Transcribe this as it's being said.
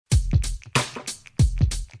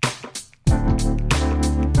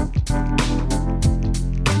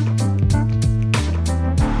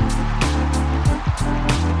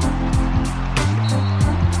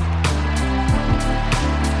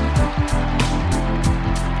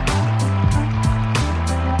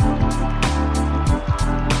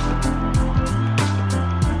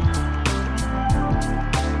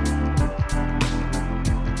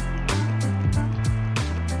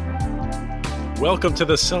Welcome to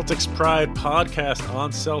the Celtics Pride podcast on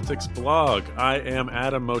Celtics blog. I am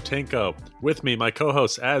Adam Motenko. With me, my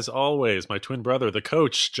co-host, as always, my twin brother, the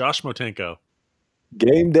coach, Josh Motenko.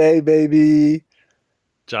 Game day, baby.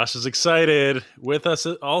 Josh is excited. With us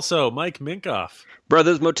also, Mike Minkoff.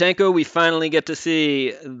 Brothers Motenko, we finally get to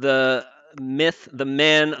see the myth, the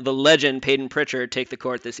man, the legend, Peyton Pritchard take the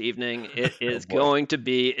court this evening. It is going to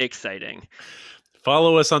be exciting.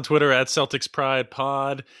 Follow us on Twitter at Celtics Pride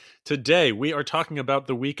Pod. Today, we are talking about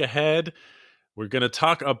the week ahead. We're going to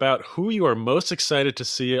talk about who you are most excited to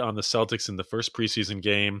see on the Celtics in the first preseason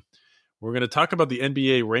game. We're going to talk about the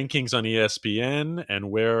NBA rankings on ESPN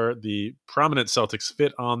and where the prominent Celtics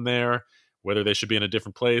fit on there, whether they should be in a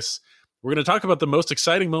different place. We're going to talk about the most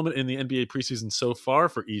exciting moment in the NBA preseason so far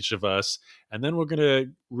for each of us, and then we're going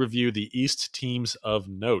to review the East teams of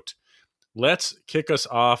note. Let's kick us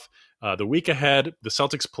off. The week ahead, the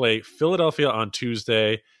Celtics play Philadelphia on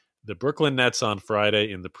Tuesday, the Brooklyn Nets on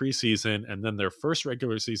Friday in the preseason, and then their first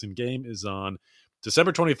regular season game is on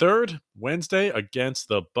December 23rd, Wednesday, against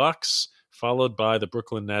the Bucks, followed by the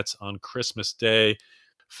Brooklyn Nets on Christmas Day.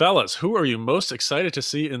 Fellas, who are you most excited to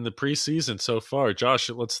see in the preseason so far?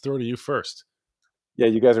 Josh, let's throw to you first. Yeah,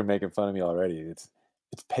 you guys are making fun of me already. It's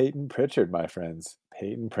Peyton Pritchard, my friends.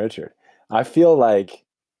 Peyton Pritchard. I feel like,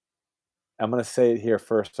 I'm going to say it here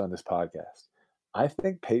first on this podcast, I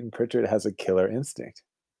think Peyton Pritchard has a killer instinct.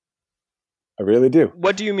 I really do.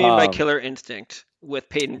 What do you mean by killer instinct with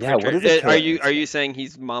Peyton Pritchard? Are you saying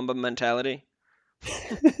he's Mamba mentality?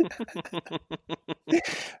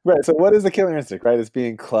 Right. So what is the killer instinct, right? It's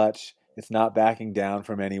being clutch. It's not backing down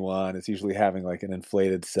from anyone. It's usually having like an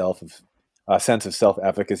inflated sense of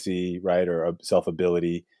self-efficacy, right? Or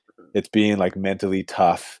self-ability. It's being like mentally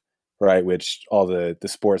tough, right? Which all the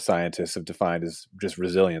sports scientists have defined as just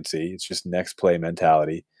resiliency. It's just next play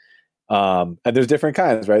mentality. And there's different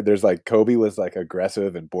kinds, right? There's like Kobe was like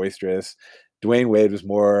aggressive and boisterous. Dwayne Wade was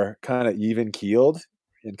more kind of even keeled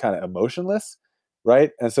and kind of emotionless,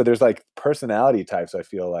 right? And so there's like personality types, I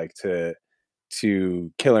feel like, to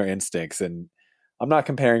killer instincts. And I'm not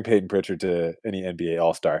comparing Peyton Pritchard to any NBA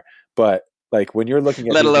All-Star, but like when you're looking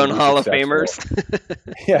at let alone Hall of Famers.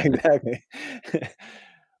 Yeah, exactly.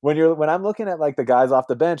 When I'm looking at like the guys off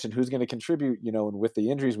the bench and who's going to contribute, and with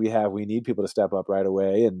the injuries we have, we need people to step up right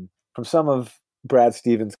away. And from some of Brad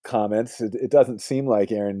Stevens' comments, it doesn't seem like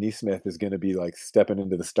Aaron Nesmith is going to be like stepping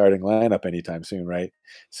into the starting lineup anytime soon, right?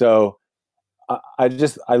 So I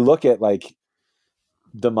look at like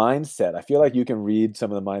the mindset. I feel like you can read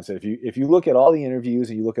some of the mindset. If you look at all the interviews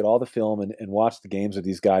and you look at all the film and watch the games of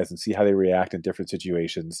these guys and see how they react in different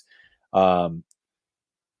situations, I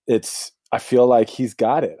feel like he's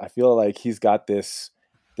got it. I feel like he's got this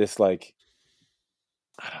like,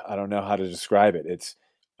 I don't know how to describe it. It's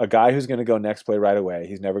a guy who's going to go next play right away.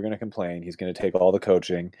 He's never going to complain. He's going to take all the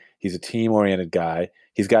coaching. He's a team-oriented guy.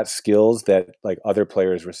 He's got skills that like other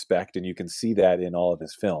players respect, and you can see that in all of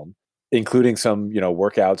his film, including some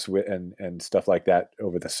workouts and stuff like that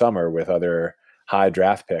over the summer with other high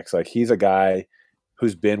draft picks. Like he's a guy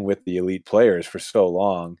who's been with the elite players for so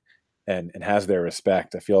long and has their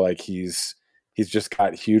respect. I feel like he's just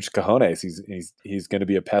got huge cojones. He's going to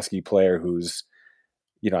be a pesky player who's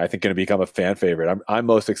I think going to become a fan favorite. I'm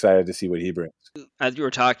most excited to see what he brings. As you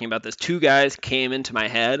were talking about this, two guys came into my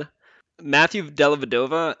head: Matthew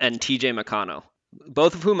Dellavedova and TJ McConnell,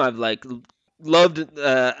 both of whom I've like loved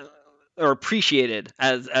or appreciated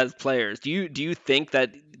as players. Do you think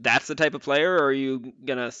that that's the type of player, or are you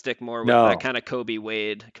gonna stick more with that kind of Kobe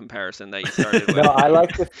Wade comparison that you started with? No,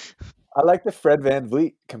 I like the Fred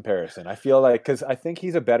VanVleet comparison. I feel like, because I think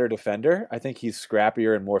he's a better defender. I think he's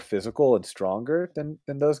scrappier and more physical and stronger than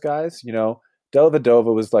those guys.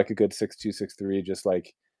 Dellavedova was like a good 6'2", 6'3", just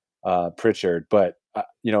like Pritchard. But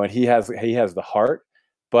and he has the heart.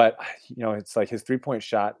 But it's like his 3-point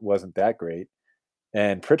shot wasn't that great,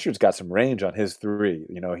 and Pritchard's got some range on his three.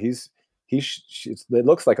 It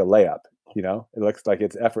looks like a layup. It looks like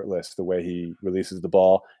it's effortless the way he releases the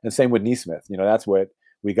ball. And same with Nesmith. That's what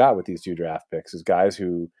we got with these two draft picks, is guys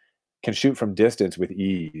who can shoot from distance with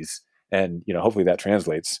ease, and hopefully that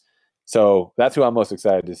translates. So that's who I'm most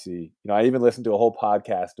excited to see. I even listened to a whole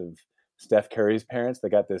podcast of Steph Curry's parents. They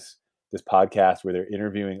got this podcast where they're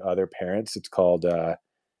interviewing other parents. It's called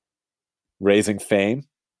Raising Fame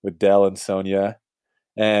with Dell and Sonia,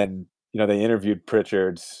 and they interviewed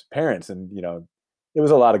Pritchard's parents, and it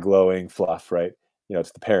was a lot of glowing fluff, right?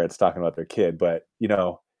 It's the parents talking about their kid, but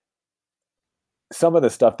some of the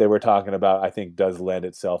stuff they were talking about, I think, does lend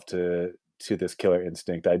itself to this killer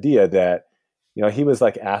instinct idea that, he was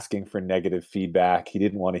like asking for negative feedback. He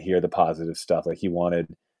didn't want to hear the positive stuff. Like he wanted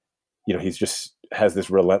he's just has this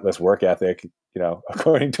relentless work ethic,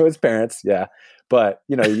 according to his parents. Yeah. But,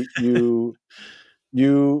 you,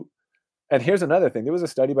 and here's another thing. There was a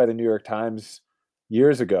study by the New York Times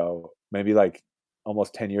years ago, maybe like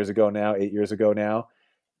almost 10 years ago now, 8 years ago now.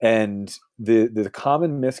 And the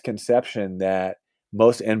common misconception that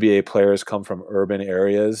most NBA players come from urban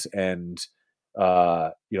areas and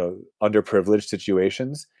underprivileged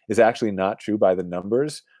situations is actually not true by the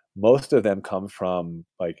numbers. Most of them come from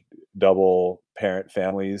like double parent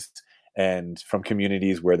families and from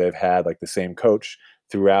communities where they've had like the same coach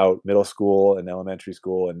throughout middle school and elementary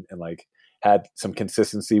school, and like had some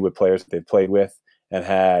consistency with players that they've played with, and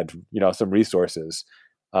had some resources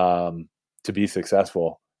to be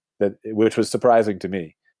successful. Which was surprising to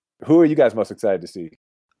me. Who are you guys most excited to see?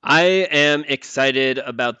 I am excited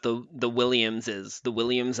about the Williamses, the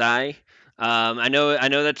Williams eye. I know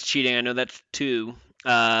that's cheating. I know that's two.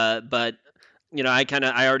 But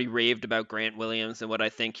I already raved about Grant Williams and what I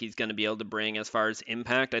think he's going to be able to bring as far as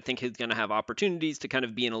impact. I think he's going to have opportunities to kind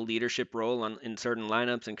of be in a leadership role in certain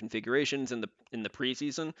lineups and configurations in the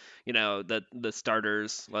preseason. The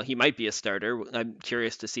starters. Well, he might be a starter. I'm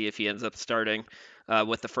curious to see if he ends up starting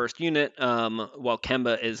with the first unit while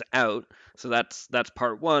Kemba is out. So that's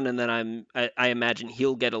part one, and then I imagine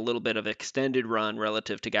he'll get a little bit of extended run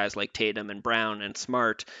relative to guys like Tatum and Brown and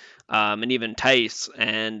Smart, and even Tice.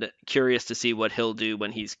 And curious to see what he'll do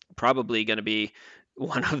when he's probably going to be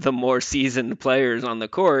one of the more seasoned players on the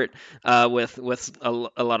court, with a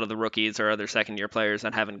lot of the rookies or other second year players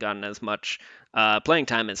that haven't gotten as much playing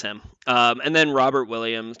time as him. And then Robert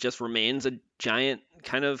Williams just remains a giant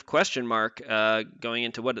kind of question mark going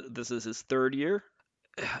into what this is his third year.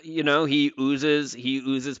 He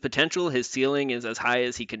oozes potential. His ceiling is as high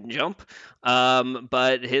as he can jump,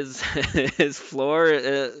 but his his floor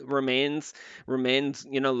remains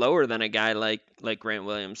lower than a guy like Grant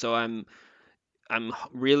Williams. So I'm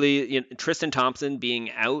really, Tristan Thompson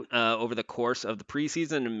being out over the course of the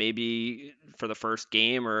preseason and maybe for the first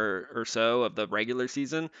game or so of the regular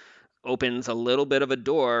season opens a little bit of a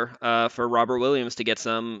door for Robert Williams to get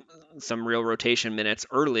some real rotation minutes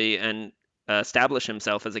early and establish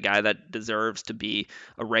himself as a guy that deserves to be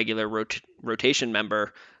a regular rotation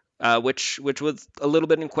member, which was a little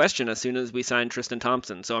bit in question as soon as we signed Tristan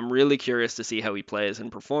Thompson. So I'm really curious to see how he plays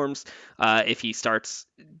and performs. If he starts,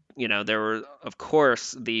 there were, of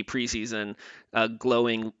course, the preseason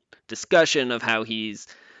glowing discussion of how he's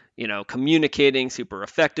communicating super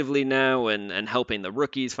effectively now and helping the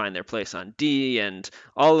rookies find their place on D and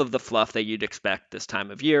all of the fluff that you'd expect this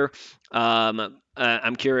time of year.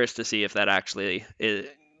 I'm curious to see if that actually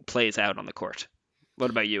plays out on the court.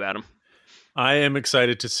 What about you, Adam? I am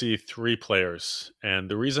excited to see three players.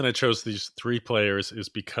 And the reason I chose these three players is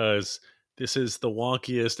because this is the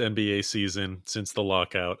wonkiest NBA season since the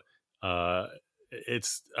lockout. I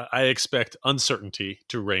expect uncertainty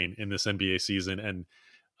to reign in this NBA season, and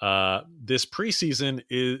this preseason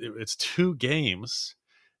it's 2 games.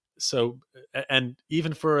 So, and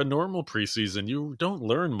even for a normal preseason, you don't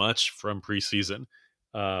learn much from preseason.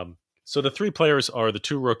 So the three players are the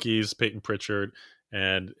 2 rookies, Peyton Pritchard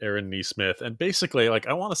and Aaron Nesmith. And basically, like,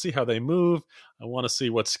 I want to see how they move. I want to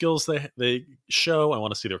see what skills they show. I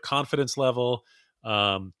want to see their confidence level.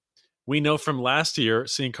 We know from last year,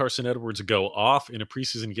 seeing Carson Edwards go off in a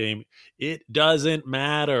preseason game, it doesn't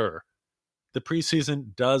matter. The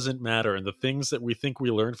preseason doesn't matter. And the things that we think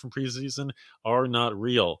we learned from preseason are not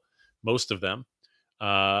real, most of them.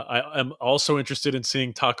 I am also interested in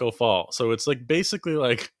seeing Taco Fall. So it's like basically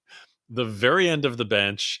like the very end of the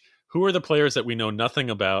bench. Who are the players that we know nothing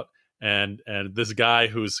about? And this guy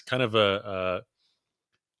who's kind of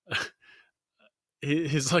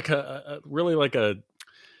he's like really like a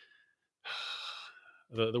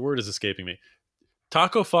the word is escaping me.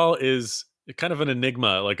 Taco Fall is kind of an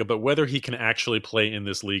enigma, like about whether he can actually play in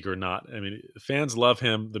this league or not. I mean, fans love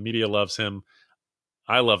him, the media loves him.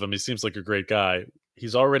 I love him. He seems like a great guy.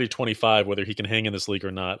 He's already 25. Whether he can hang in this league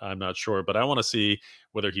or not, I'm not sure. But I want to see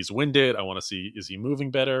whether he's winded. I want to see, is he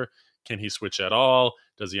moving better? Can he switch at all?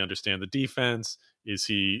 Does he understand the defense? Is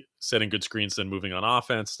he setting good screens and moving on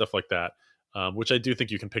offense? Stuff like that, which I do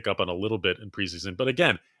think you can pick up on a little bit in preseason. But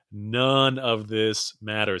again, none of this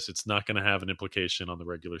matters. It's not going to have an implication on the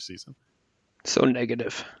regular season. So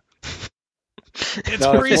negative. It's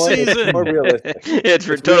preseason. It's more realistic. It's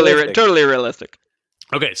totally realistic.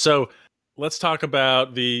 Okay, so let's talk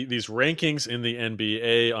about these rankings in the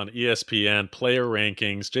NBA on ESPN, player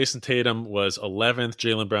rankings. Jason Tatum was 11th.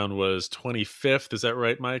 Jaylen Brown was 25th. Is that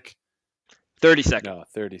right, Mike? 32nd. No,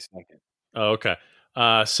 32nd. Oh, okay.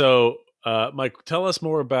 So, Mike, tell us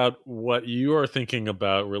more about what you are thinking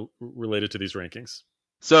about related to these rankings.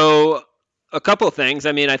 So a couple of things.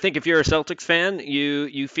 I mean, I think if you're a Celtics fan,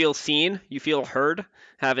 you feel seen, you feel heard,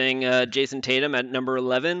 having Jason Tatum at number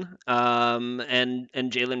 11, and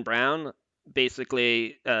Jaylen Brown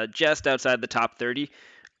basically just outside the top 30.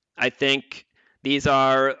 I think these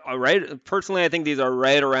are right. Personally, I think these are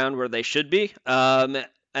right around where they should be.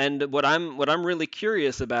 And what I'm really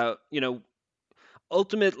curious about,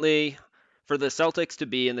 ultimately, for the Celtics to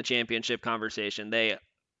be in the championship conversation, they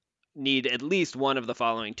need at least one of the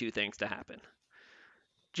following two things to happen.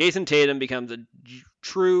 Jason Tatum becomes a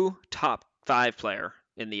true top 5 player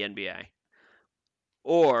in the NBA,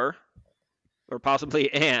 or possibly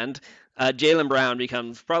Jaylen Brown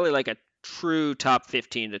becomes probably like a true top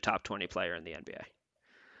 15 to top 20 player in the NBA.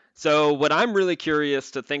 So what I'm really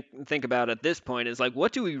curious to think about at this point is like,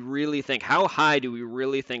 what do we really think? How high do we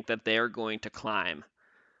really think that they're going to climb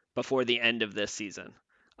before the end of this season?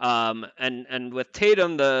 And with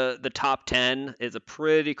Tatum, the top 10 is a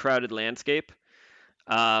pretty crowded landscape.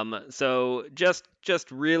 So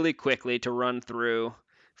just really quickly to run through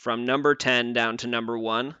from number 10 down to number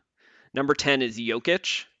 1. Number 10 is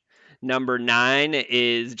Jokic. Number 9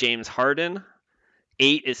 is James Harden.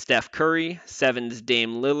 8 is Steph Curry. 7 is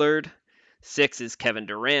Dame Lillard. 6 is Kevin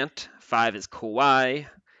Durant. 5 is Kawhi.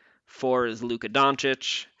 4 is Luka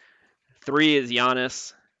Doncic. 3 is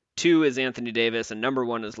Giannis. 2 is Anthony Davis. And number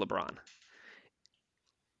 1 is LeBron.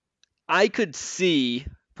 I could see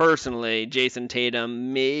personally Jason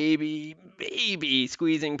Tatum maybe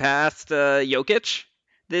squeezing past Jokic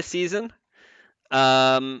this season.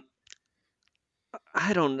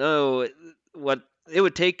 I don't know what it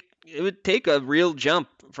would take. It would take a real jump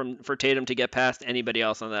for Tatum to get past anybody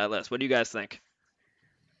else on that list. What do you guys think?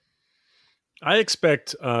 I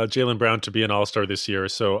expect Jaylen Brown to be an All-Star this year,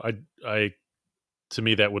 so to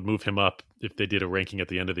me that would move him up. If they did a ranking at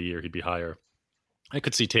the end of the year, he'd be higher. I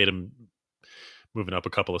could see Tatum moving up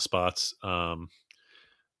a couple of spots. I'm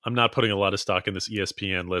not putting a lot of stock in this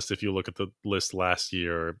ESPN list. If you look at the list last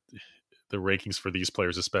year, the rankings for these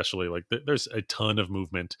players especially, like there's a ton of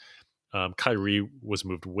movement. Kyrie was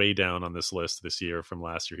moved way down on this list this year from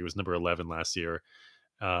last year. He was number 11 last year.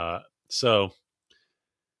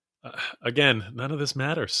 Again, none of this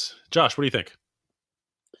matters. Josh, what do you think?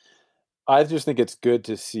 I just think it's good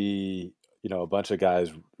to see, a bunch of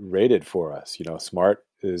guys rated for us. Smart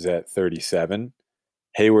is at 37.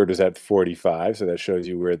 Hayward is at 45, so that shows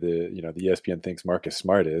you where the ESPN thinks Marcus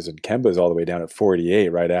Smart is, and Kemba is all the way down at 48,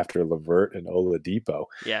 right after LeVert and Oladipo.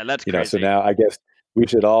 Yeah, that's crazy. So now I guess we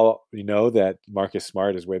should all know that Marcus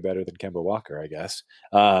Smart is way better than Kemba Walker, I guess.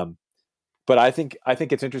 But I think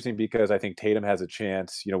it's interesting because I think Tatum has a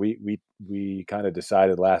chance. We kind of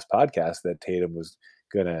decided last podcast that Tatum was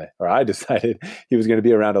I decided he was gonna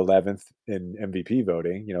be around 11th in MVP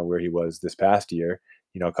voting. Where he was this past year.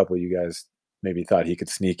 A couple of you guys maybe thought he could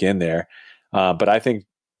sneak in there, but I think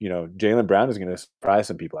Jaylen Brown is going to surprise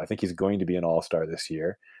some people. I think he's going to be an All-Star this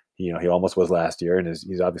year. He almost was last year, and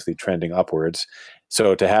he's obviously trending upwards.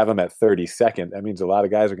 So to have him at 32nd, that means a lot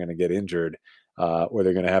of guys are going to get injured, or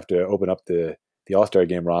they're going to have to open up the All-Star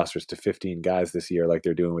game rosters to 15 guys this year, like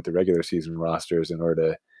they're doing with the regular season rosters, in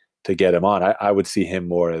order to get him on. I would see him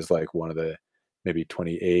more as like one of the maybe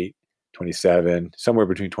 28, 27, somewhere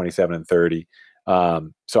between 27 and 30.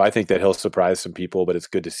 So I think that he'll surprise some people, but it's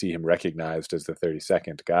good to see him recognized as the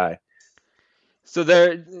 32nd guy. So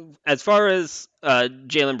there, as far as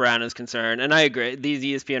Jaylen Brown is concerned, and I agree, these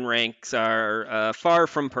ESPN ranks are far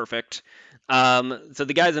from perfect. So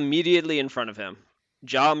the guys immediately in front of him: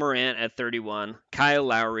 Ja Morant at 31, Kyle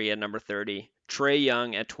Lowry at number 30, Trae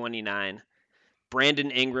Young at 29,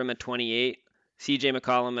 Brandon Ingram at 28, CJ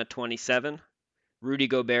McCollum at 27, Rudy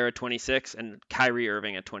Gobert at 26, and Kyrie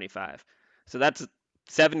Irving at 25. So that's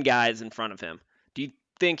 7 guys in front of him. Do you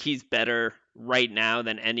think he's better right now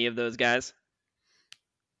than any of those guys?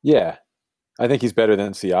 Yeah, I think he's better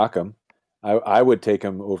than Siakam. I would take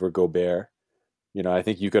him over Gobert. I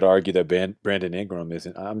think you could argue that Brandon Ingram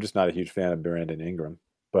isn't. I'm just not a huge fan of Brandon Ingram,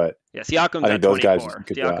 but yeah, Siakam's at 24.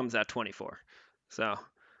 Siakam's at 24. So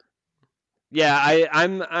yeah,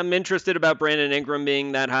 I'm interested about Brandon Ingram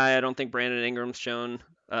being that high. I don't think Brandon Ingram's shown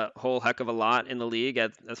a whole heck of a lot in the league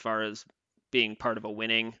as far as being part of a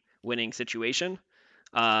winning situation.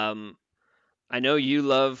 I know you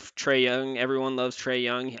love Trae Young. Everyone loves Trae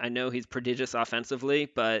Young. I know he's prodigious offensively,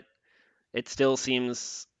 but it still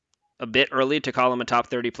seems a bit early to call him a top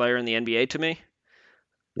 30 player in the NBA to me.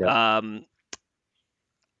 Yeah.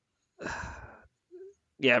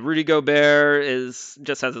 Yeah, Rudy Gobert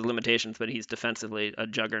just has his limitations, but he's defensively a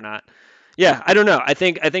juggernaut. Yeah, I don't know. I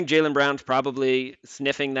think Jaylen Brown's probably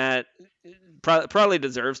sniffing that. Probably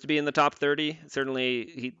deserves to be in the top 30.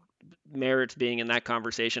 Certainly, merits being in that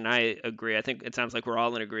conversation. I agree. I think it sounds like we're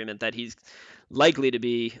all in agreement that he's likely to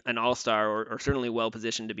be an all-star, or certainly well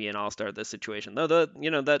positioned to be an all-star at this situation. Though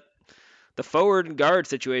the forward and guard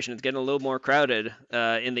situation is getting a little more crowded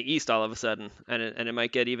in the East all of a sudden, and it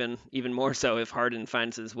might get even more so if Harden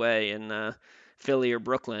finds his way in Philly or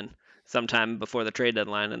Brooklyn sometime before the trade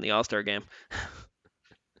deadline and the All-Star game.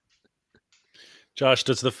 Josh,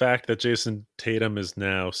 does the fact that Jason Tatum is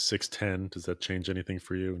now 6'10", does that change anything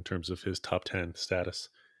for you in terms of his top 10 status?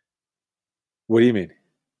 What do you mean?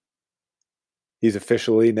 He's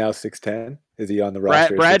officially now 6'10"? Is he on the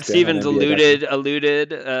roster? Brad Stevens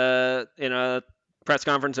alluded in a press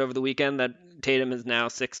conference over the weekend that Tatum is now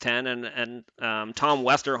 6'10", and Tom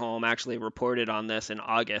Westerholm actually reported on this in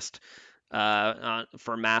August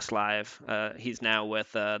for Mass Live. He's now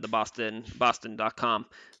with the Boston.com,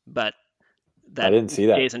 but I didn't see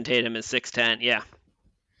that. Jason Tatum is 6'10". Yeah.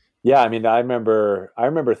 Yeah, I mean, I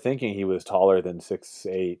remember thinking he was taller than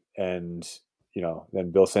 6'8", and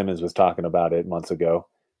then Bill Simmons was talking about it months ago.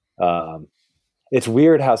 It's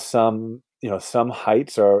weird how some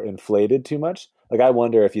heights are inflated too much. Like, I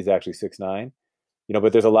wonder if he's actually 6'9",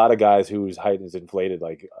 but there's a lot of guys whose height is inflated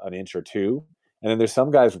like an inch or two. And then there's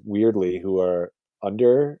some guys weirdly who are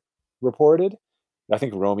underreported. I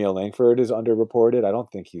think Romeo Langford is underreported. I don't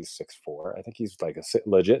think he's 6'4". I think he's like a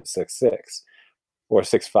legit 6'6", or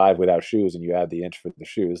 6'5" without shoes, and you add the inch for the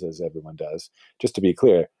shoes, as everyone does. Just to be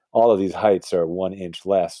clear, all of these heights are 1 inch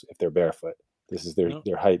less if they're barefoot. This is their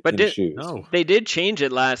height in shoes. No. They did change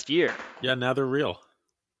it last year. Yeah, now they're real.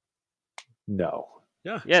 No.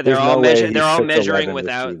 Yeah, they're all measuring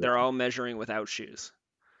without shoes.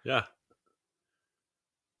 Yeah.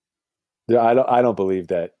 Yeah, I don't believe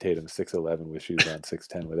that Tatum's 6'11" with shoes on,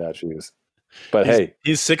 6'10" without shoes. But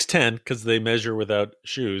he's 6'10" because they measure without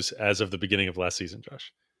shoes as of the beginning of last season,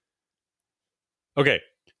 Josh. Okay.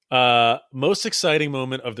 Most exciting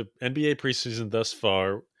moment of the NBA preseason thus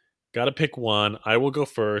far. Got to pick one. I will go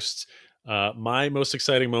first. My most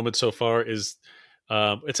exciting moment so far is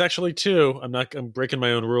it's actually two. I'm breaking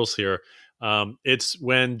my own rules here. It's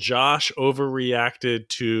when Josh overreacted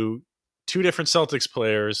to two different Celtics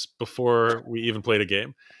players before we even played a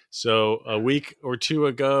game. So a week or two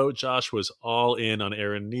ago, Josh was all in on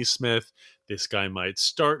Aaron Nesmith. This guy might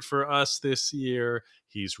start for us this year.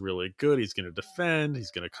 He's really good. He's going to defend.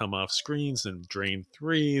 He's going to come off screens and drain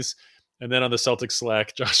threes. And then on the Celtics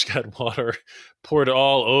Slack, Josh got water poured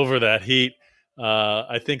all over that Heat.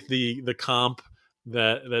 I think the comp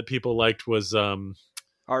that people liked was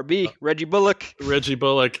RB, Reggie Bullock. Reggie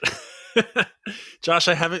Bullock. Josh,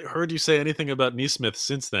 I haven't heard you say anything about Nesmith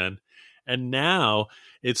since then. And now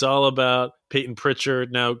it's all about Peyton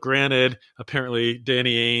Pritchard. Now, granted, apparently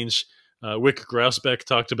Danny Ainge, Wick Grousbeck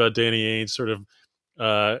talked about Danny Ainge sort of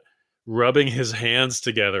rubbing his hands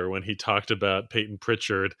together when he talked about Peyton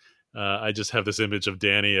Pritchard. I just have this image of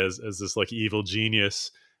Danny as this like evil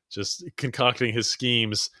genius just concocting his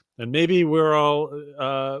schemes. And maybe we're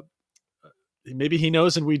all maybe he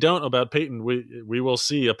knows and we don't about Peyton. We will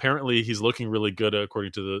see. Apparently he's looking really good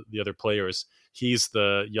according to the other players. He's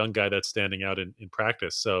the young guy that's standing out in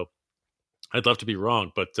practice. So I'd love to be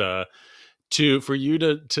wrong, but for you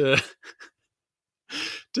to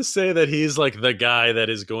to say that he's like the guy that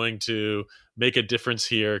is going to make a difference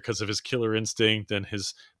here because of his killer instinct and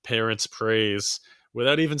his parents' praise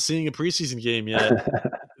without even seeing a preseason game yet,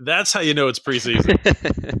 that's how you know it's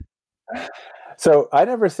preseason. So I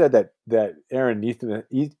never said that Aaron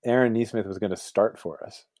Nesmith was going to start for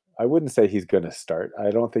us. I wouldn't say he's going to start. I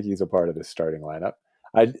don't think he's a part of the starting lineup.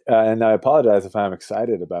 And I apologize if I'm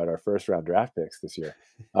excited about our first round draft picks this year.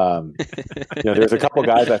 There's a couple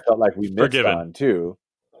guys I felt like we missed on too.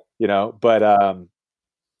 But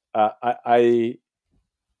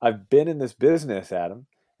I've been in this business, Adam,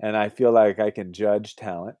 and I feel like I can judge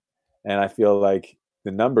talent, and I feel like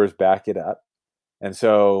the numbers back it up. And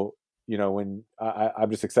so, when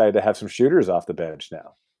I'm just excited to have some shooters off the bench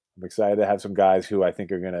now. I'm excited to have some guys who I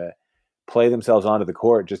think are going to play themselves onto the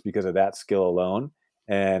court just because of that skill alone.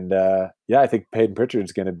 And I think Peyton Pritchard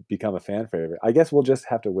is going to become a fan favorite. I guess we'll just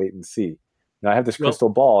have to wait and see. I have this crystal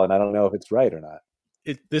ball, and I don't know if it's right or not.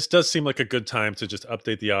 This does seem like a good time to just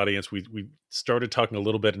update the audience. We started talking a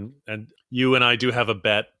little bit, and you and I do have a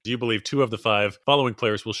bet. Do you believe 2 of the 5 following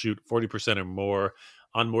players will shoot 40% or more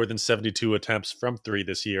on more than 72 attempts from 3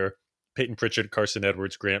 this year? Peyton Pritchard, Carson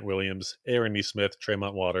Edwards, Grant Williams, Aaron Nesmith,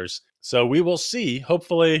 Tremont Waters. So we will see.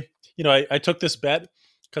 Hopefully, I took this bet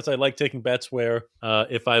because I like taking bets where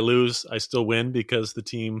if I lose, I still win because the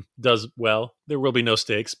team does well. There will be no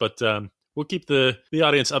stakes, but we'll keep the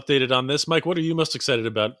audience updated on this. Mike, what are you most excited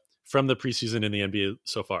about from the preseason in the NBA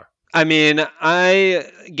so far? I mean, I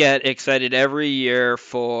get excited every year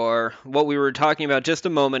for what we were talking about just a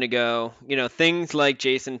moment ago. Things like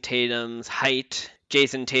Jason Tatum's height.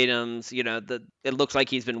 Jason Tatum's, it looks like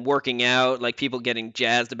he's been working out, like people getting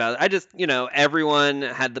jazzed about it. Everyone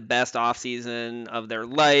had the best offseason of their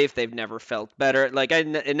life. They've never felt better.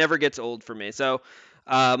 It never gets old for me. So,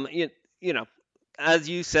 um, you, you know, as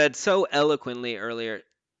you said so eloquently earlier,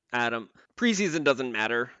 Adam, preseason doesn't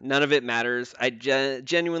matter. None of it matters. I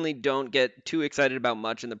genuinely don't get too excited about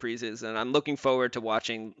much in the preseason. I'm looking forward to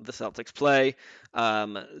watching the Celtics play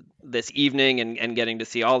this evening and getting to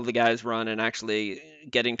see all of the guys run and actually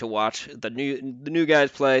getting to watch the new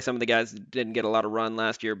guys play. Some of the guys didn't get a lot of run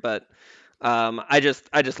last year, but I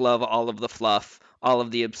just love all of the fluff, all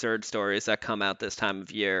of the absurd stories that come out this time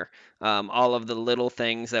of year, all of the little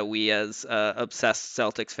things that we as obsessed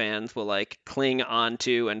Celtics fans will like cling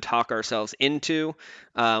onto and talk ourselves into,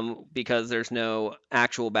 because there's no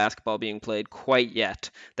actual basketball being played quite yet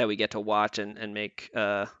that we get to watch and make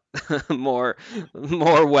more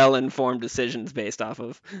well informed decisions based off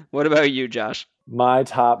of. What about you, Josh? My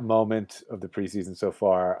top moment of the preseason so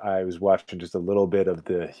far, I was watching just a little bit of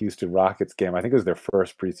the Houston Rockets game. I think it was their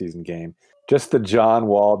first preseason game. Just the John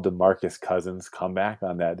Wall, DeMarcus Cousins comeback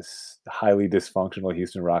on that highly dysfunctional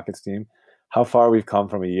Houston Rockets team. How far we've come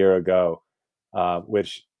from a year ago,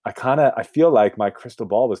 which I feel like my crystal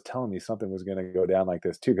ball was telling me something was going to go down like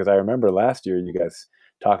this too. Because I remember last year you guys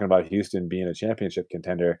talking about Houston being a championship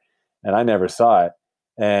contender, and I never saw it.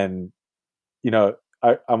 And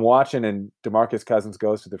I'm watching, and DeMarcus Cousins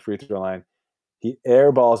goes to the free throw line. He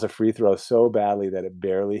airballs a free throw so badly that it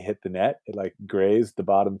barely hit the net. It like grazed the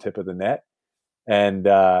bottom tip of the net. And,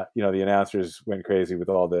 the announcers went crazy with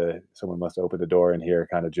all the someone must open the door in here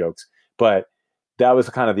kind of jokes. But that was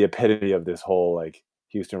kind of the epitome of this whole like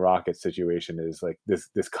Houston Rockets situation, is like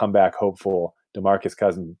this comeback hopeful DeMarcus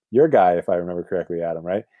Cousins, your guy, if I remember correctly, Adam,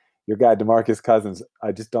 right? Your guy, DeMarcus Cousins,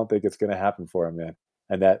 I just don't think it's going to happen for him, man.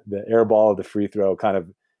 And that the air ball of the free throw kind of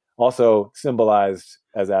also symbolized,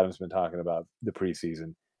 as Adam's been talking about, the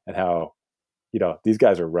preseason and how, these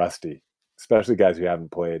guys are rusty, especially guys who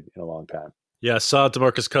haven't played in a long time. Yeah, I saw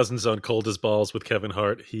DeMarcus Cousins on Cold as Balls with Kevin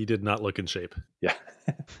Hart. He did not look in shape. Yeah.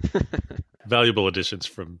 Valuable additions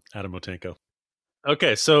from Adam Otenko.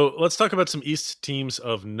 Okay, so let's talk about some East teams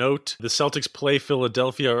of note. The Celtics play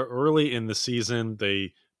Philadelphia early in the season.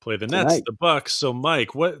 They play the Nets, Tonight. the Bucks. So, Mike,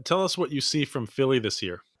 tell us what you see from Philly this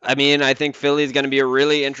year. I mean, I think Philly's going to be a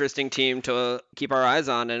really interesting team to keep our eyes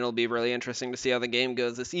on, and it'll be really interesting to see how the game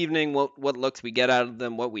goes this evening, what looks we get out of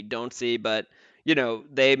them, what we don't see. But,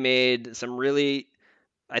 they made some really,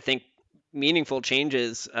 I think, meaningful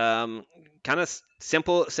changes, kind of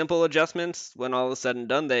simple adjustments. When all is said and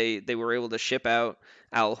done, they were able to ship out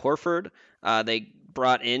Al Horford. They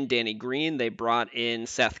brought in Danny Green. They brought in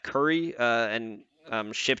Seth Curry, and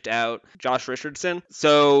shipped out Josh Richardson.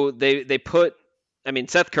 So they put. I mean,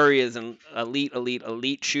 Seth Curry is an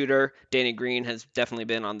elite shooter. Danny Green has definitely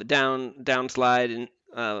been on the downslide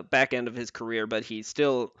and back end of his career, but he's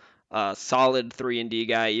still a solid 3-and-D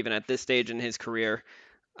guy even at this stage in his career.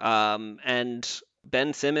 And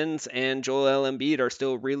Ben Simmons and Joel Embiid are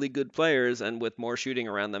still really good players, and with more shooting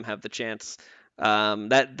around them, have the chance.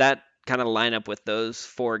 That kind of lineup with those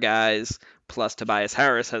four guys plus Tobias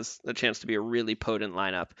Harris has a chance to be a really potent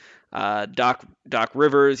lineup. Doc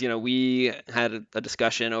Rivers, we had a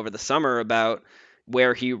discussion over the summer about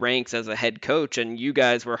where he ranks as a head coach, and you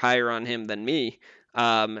guys were higher on him than me,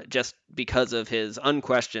 just because of his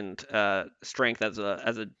unquestioned strength as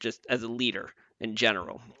a leader in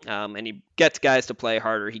general. And he gets guys to play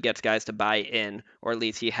harder. He gets guys to buy in, or at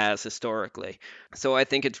least he has historically. So I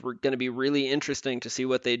think it's going to be really interesting to see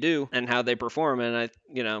what they do and how they perform. And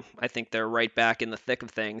I think they're right back in the thick of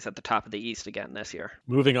things at the top of the East again this year.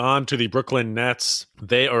 Moving on to the Brooklyn Nets.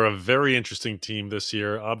 They are a very interesting team this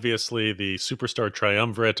year. Obviously, the superstar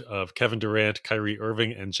triumvirate of Kevin Durant, Kyrie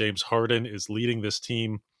Irving, and James Harden is leading this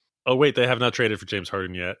team. Oh, wait, they have not traded for James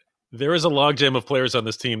Harden yet. There is a logjam of players on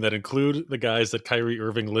this team that include the guys that Kyrie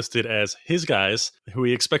Irving listed as his guys, who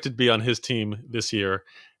he expected to be on his team this year,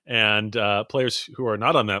 and players who are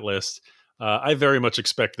not on that list. I very much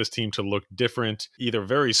expect this team to look different either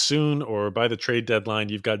very soon or by the trade deadline.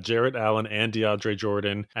 You've got Jarrett Allen and DeAndre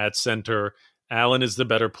Jordan at center. Allen is the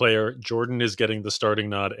better player. Jordan is getting the starting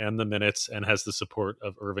nod and the minutes and has the support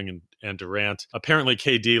of Irving and Durant. Apparently,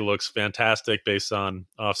 KD looks fantastic based on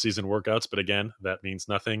off-season workouts, but again, that means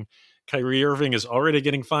nothing. Kyrie Irving is already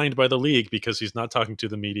getting fined by the league because he's not talking to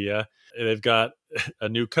the media. They've got a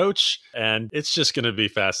new coach, and it's just going to be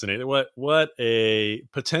fascinating. What a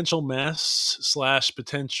potential mess /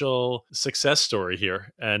 potential success story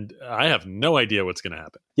here, and I have no idea what's going to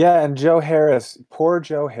happen. Yeah, and Joe Harris, poor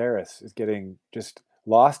Joe Harris, is getting just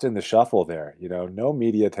lost in the shuffle there. No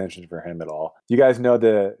media attention for him at all. You guys know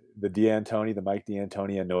the Mike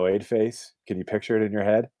D'Antoni annoyed face? Can you picture it in your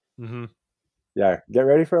head? Mm-hmm. Yeah, get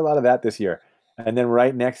ready for a lot of that this year. And then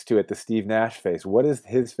right next to it, the Steve Nash face. What is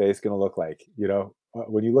his face going to look like?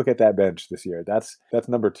 When you look at that bench this year, that's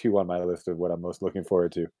number 2 on my list of what I'm most looking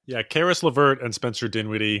forward to. Yeah, Karis LeVert and Spencer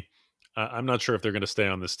Dinwiddie. I'm not sure if they're going to stay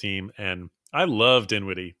on this team, and I love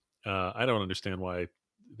Dinwiddie. I don't understand why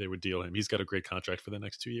they would deal him. He's got a great contract for the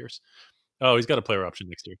next 2 years. Oh, he's got a player option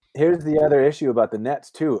next year. Here's the other issue about the Nets,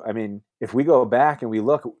 too. I mean, if we go back and we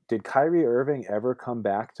look, did Kyrie Irving ever come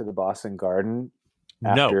back to the Boston Garden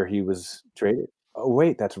after he was traded? Oh,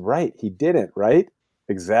 wait, that's right. He didn't, right?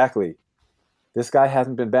 Exactly. This guy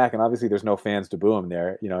hasn't been back, and obviously there's no fans to boo him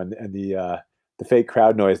there. And the fake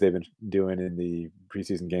crowd noise they've been doing in the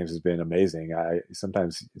preseason games has been amazing.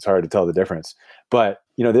 Sometimes it's hard to tell the difference. But,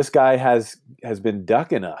 this guy has been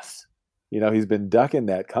ducking us. He's been ducking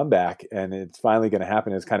that comeback, and it's finally going to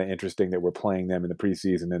happen. It's kind of interesting that we're playing them in the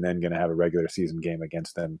preseason and then going to have a regular season game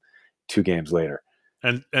against them 2 games later.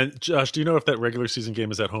 And Josh, do you know if that regular season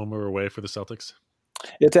game is at home or away for the Celtics?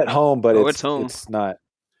 It's at home, but it's home. It's not.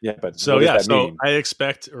 Yeah, but so I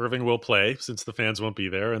expect Irving will play since the fans won't be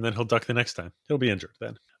there, and then he'll duck the next time. He'll be injured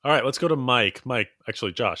then. All right, let's go to Mike.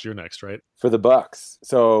 Actually, Josh, you're next, right? For the Bucks.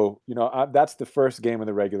 So that's the first game of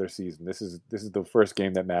the regular season. This is the first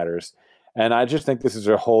game that matters, and I just think this is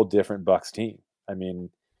a whole different Bucks team. I mean,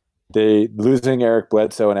 losing Eric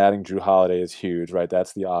Bledsoe and adding Drew Holiday is huge, right?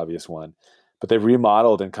 That's the obvious one. But they've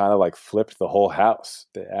remodeled and kind of like flipped the whole house.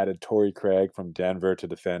 They added Torrey Craig from Denver to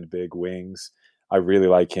defend big wings. I really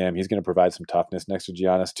like him. He's going to provide some toughness next to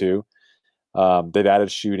Giannis too. They've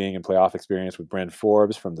added shooting and playoff experience with Bryn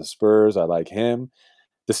Forbes from the Spurs. I like him.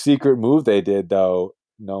 The secret move they did, though,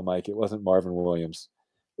 no, Mike, it wasn't Marvin Williams.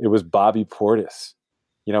 It was Bobby Portis.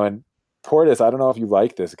 And Portis, I don't know if you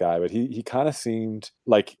like this guy, but he kind of seemed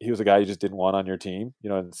like he was a guy you just didn't want on your team.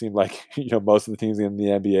 It seemed like most of the teams in the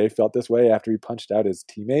NBA felt this way after he punched out his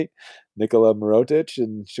teammate Nikola Mirotic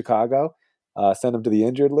in Chicago, sent him to the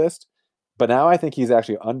injured list. But now I think he's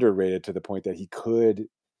actually underrated to the point that he could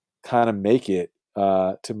kind of make it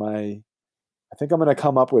I think I'm going to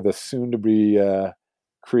come up with a soon-to-be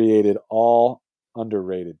created all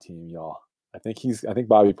underrated team, y'all. I think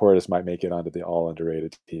Bobby Portis might make it onto the all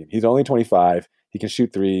underrated team. He's only 25. He can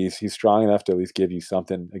shoot threes. He's strong enough to at least give you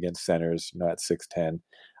something against centers, at 6'10".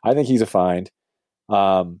 I think he's a find.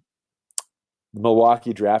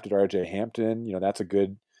 Milwaukee drafted RJ Hampton. That's a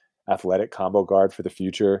good athletic combo guard for the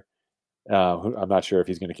future. I'm not sure if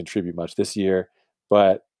he's going to contribute much this year,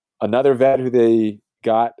 but another vet who they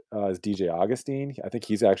got is DJ Augustine. I think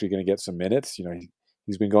he's actually going to get some minutes.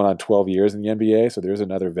 He's been going on 12 years in the NBA, so there's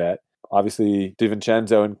another vet. Obviously,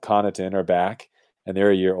 DiVincenzo and Connaughton are back, and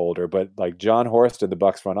they're a year older. But like John Horst and the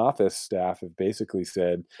Bucks front office staff have basically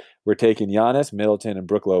said, we're taking Giannis, Middleton, and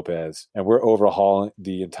Brook Lopez, and we're overhauling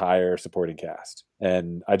the entire supporting cast.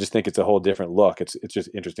 And I just think it's a whole different look. It's just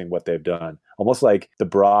interesting what they've done. Almost like the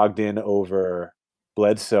Brogdon over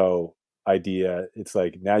Bledsoe idea. It's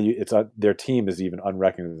like now their team is even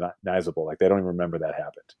unrecognizable. Like they don't even remember that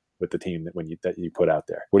happened with the team that you put out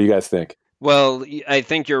there. What do you guys think? Well, I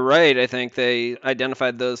think you're right. I think they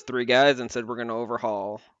identified those 3 guys and said we're going to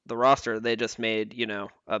overhaul the roster. They just made,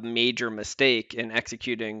 a major mistake in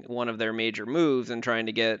executing one of their major moves and trying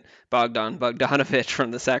to get Bogdanovich from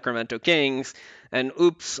the Sacramento Kings. And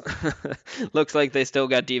oops, looks like they still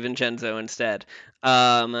got DiVincenzo instead.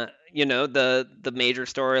 The major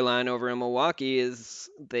storyline over in Milwaukee is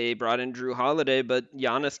they brought in Drew Holiday, but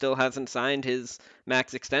Giannis still hasn't signed his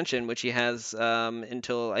max extension, which he has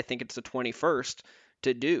until I think it's the 21st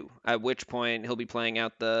to do, at which point he'll be playing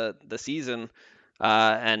out the season,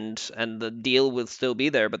 and the deal will still be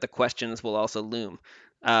there, but the questions will also loom.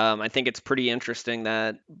 I think it's pretty interesting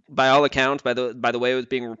that, by all accounts, by the way it was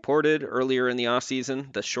being reported earlier in the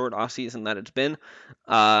offseason, the short offseason that it's been,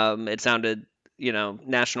 it sounded,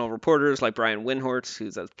 national reporters like Brian Windhorst,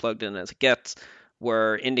 who's as plugged in as it gets,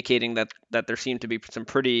 were indicating that there seemed to be some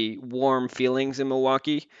pretty warm feelings in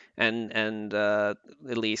Milwaukee and at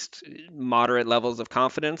least moderate levels of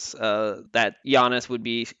confidence that Giannis would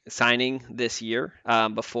be signing this year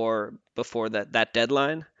before that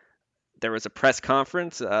deadline. There was a press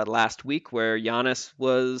conference last week where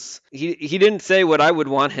Giannis he didn't say what I would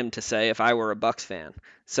want him to say if I were a Bucks fan.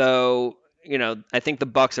 So I think the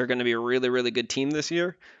Bucks are going to be a really, really good team this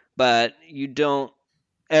year, but you don't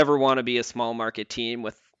ever want to be a small market team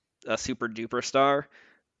with a super duper star,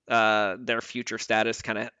 their future status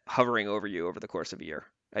kind of hovering over you over the course of a year.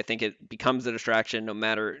 I think it becomes a distraction no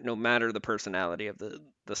matter the personality of the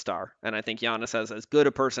star. And I think Giannis has as good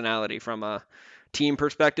a personality from a team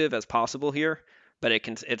perspective as possible here, but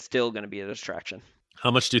it's still going to be a distraction.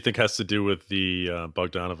 How much do you think has to do with the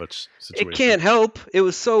Bogdanovich situation? It can't help. It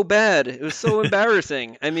was so bad. It was so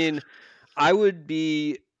embarrassing. I mean, I would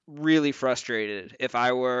be really frustrated if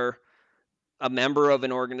I were a member of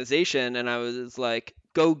an organization and I was like,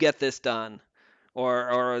 go get this done.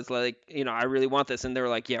 Or I was like, I really want this. And they were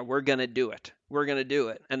like, yeah, we're going to do it. We're going to do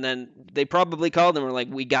it. And then they probably called and were like,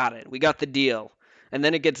 we got it. We got the deal. And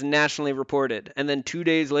then it gets nationally reported. And then 2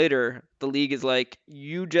 days later, the league is like,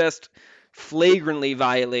 you just flagrantly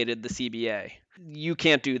violated the CBA. You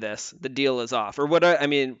can't do this. The deal is off. Or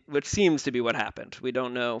which seems to be what happened. We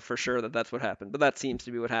don't know for sure that that's what happened, but that seems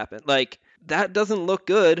to be what happened. Like, that doesn't look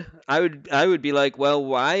good. I would be like, well,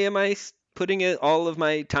 why am I putting all of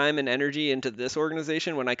my time and energy into this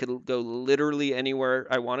organization when I could go literally anywhere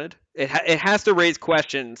I wanted? It has to raise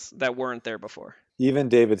questions that weren't there before. Even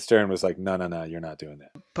David Stern was like, no, you're not doing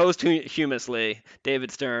that. Posthumously,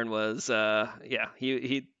 David Stern was, the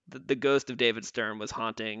ghost of David Stern was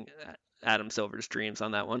haunting Adam Silver's dreams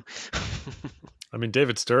on that one. I mean,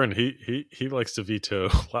 David Stern, he likes to veto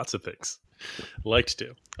lots of things. Liked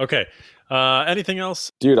to. Okay. Anything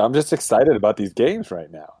else? Dude, I'm just excited about these games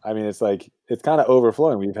right now. I mean, it's kind of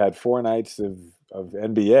overflowing. We've had 4 nights of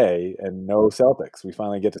NBA and no Celtics. We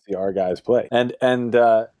finally get to see our guys play. And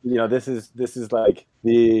this is like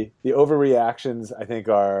the overreactions, I think,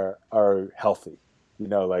 are healthy.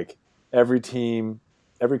 Like every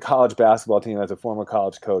college basketball team has a former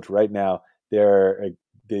college coach right now.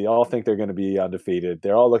 They all think they're going to be undefeated.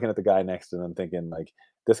 They're all looking at the guy next to them thinking, like,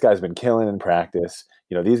 this guy's been killing in practice.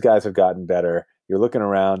 These guys have gotten better. You're looking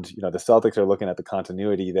around, the Celtics are looking at the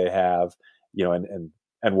continuity they have,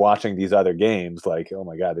 and watching these other games, like, oh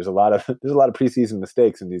my God, there's a lot of preseason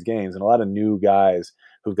mistakes in these games and a lot of new guys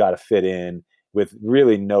who've got to fit in with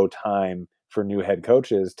really no time for new head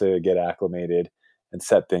coaches to get acclimated and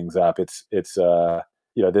set things up. This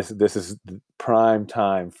is prime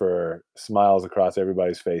time for smiles across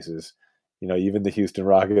everybody's faces. Even the Houston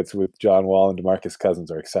Rockets with John Wall and DeMarcus Cousins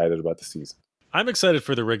are excited about the season. I'm excited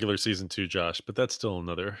for the regular season too, Josh, but that's still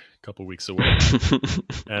another couple weeks away.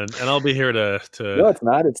 and I'll be here to No, it's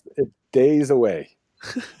not. It's days away.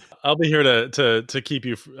 I'll be here to keep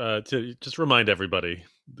you to just remind everybody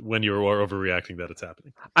when you are overreacting that it's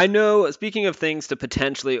happening. I know, speaking of things to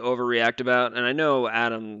potentially overreact about, and I know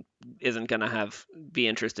Adam isn't going to be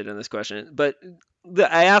interested in this question, but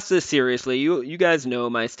I asked this seriously. You guys know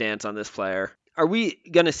my stance on this player. Are we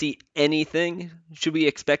going to see anything? Should we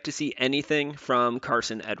expect to see anything from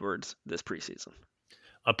Carson Edwards this preseason?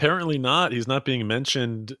 Apparently not. He's not being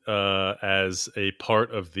mentioned as a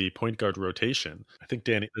part of the point guard rotation. I think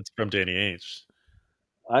that's from Danny Ainge.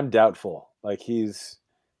 I'm doubtful. Like, he's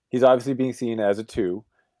obviously being seen as a 2.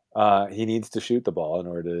 He needs to shoot the ball in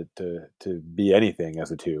order to be anything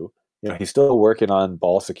as a 2. He's still working on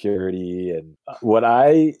ball security, and what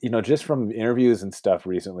just from interviews and stuff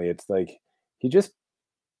recently, it's like he just,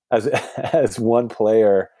 as one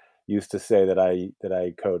player used to say that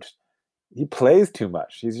I coached, he plays too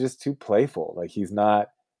much. He's just too playful. Like, he's not.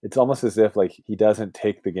 It's almost as if like he doesn't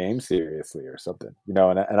take the game seriously or something.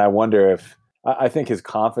 And I wonder if I think his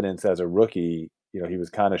confidence as a rookie, he was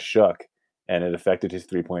kind of shook, and it affected his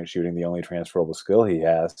 3-point shooting, the only transferable skill he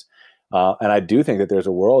has. And I do think that there's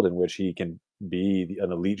a world in which he can be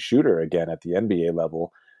an elite shooter again at the NBA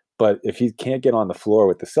level. But if he can't get on the floor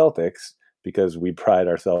with the Celtics, because we pride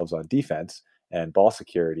ourselves on defense and ball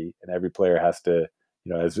security, and every player has to,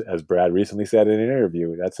 as Brad recently said in an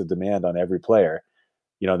interview, that's a demand on every player,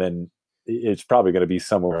 then it's probably going to be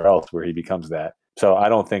somewhere else where he becomes that. So I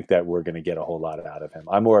don't think that we're going to get a whole lot out of him.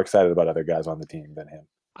 I'm more excited about other guys on the team than him.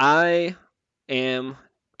 I am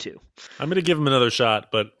too. I'm going to give him another shot,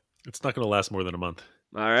 but it's not going to last more than a month.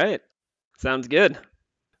 All right. Sounds good.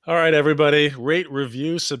 All right, everybody. Rate,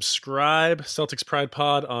 review, subscribe. Celtics Pride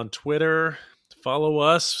Pod on Twitter. Follow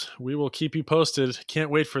us. We will keep you posted. Can't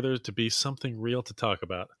wait for there to be something real to talk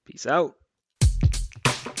about. Peace out.